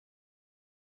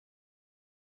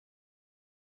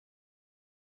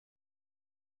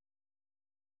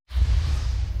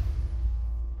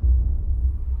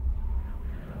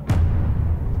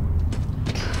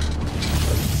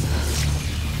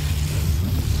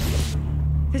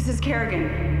This is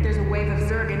Kerrigan. There's a wave of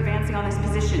Zerg advancing on this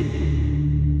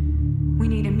position. We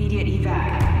need immediate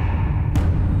evac.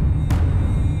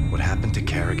 What happened to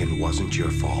Kerrigan wasn't your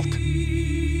fault.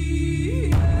 Belay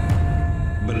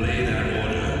that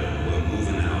order. We're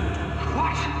moving out.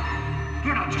 What?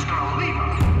 You're not just gonna leave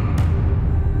us?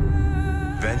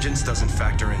 Vengeance doesn't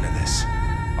factor into this.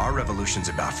 Our revolution's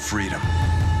about freedom.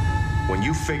 When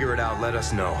you figure it out, let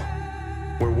us know.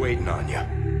 We're waiting on you.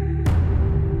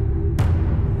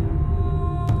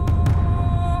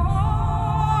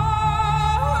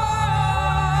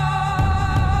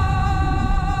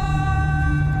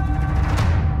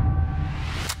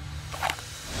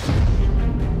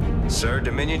 Sir,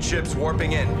 Dominion ships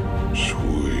warping in.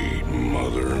 Sweet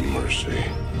mother of mercy.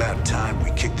 About time we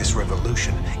kick this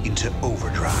revolution into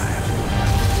overdrive.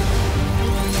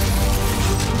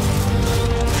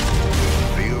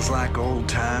 Feels like old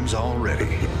times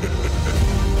already.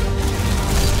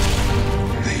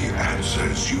 The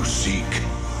answers you seek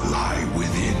lie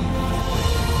within.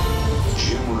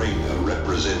 Jim Raynor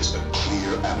represents a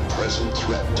clear and present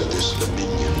threat to this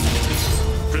Dominion.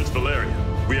 Prince Valerian,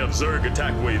 we have Zerg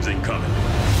attack waves incoming.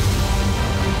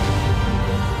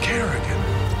 Kerrigan.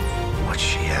 What's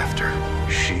she after?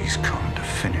 She's come to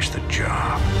finish the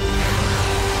job.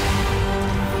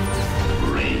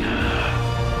 Raynor,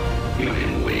 you're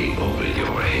in way over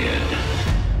your head.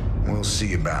 We'll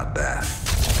see about that.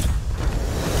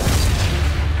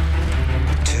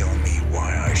 Tell me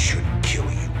why I should kill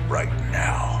you right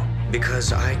now.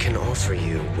 Because I can offer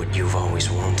you what you've always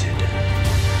wanted.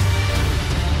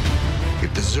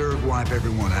 If the Zerg wipe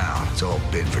everyone out, it's all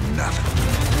been for nothing.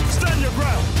 Stand your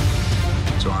ground!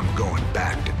 So I'm going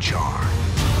back to Jar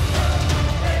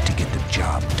to get the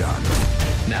job done.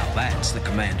 Now that's the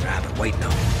commander I've been waiting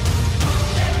on.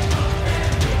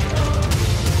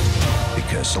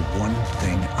 Because the one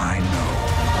thing I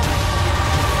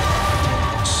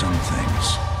know, some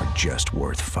things are just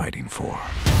worth fighting for.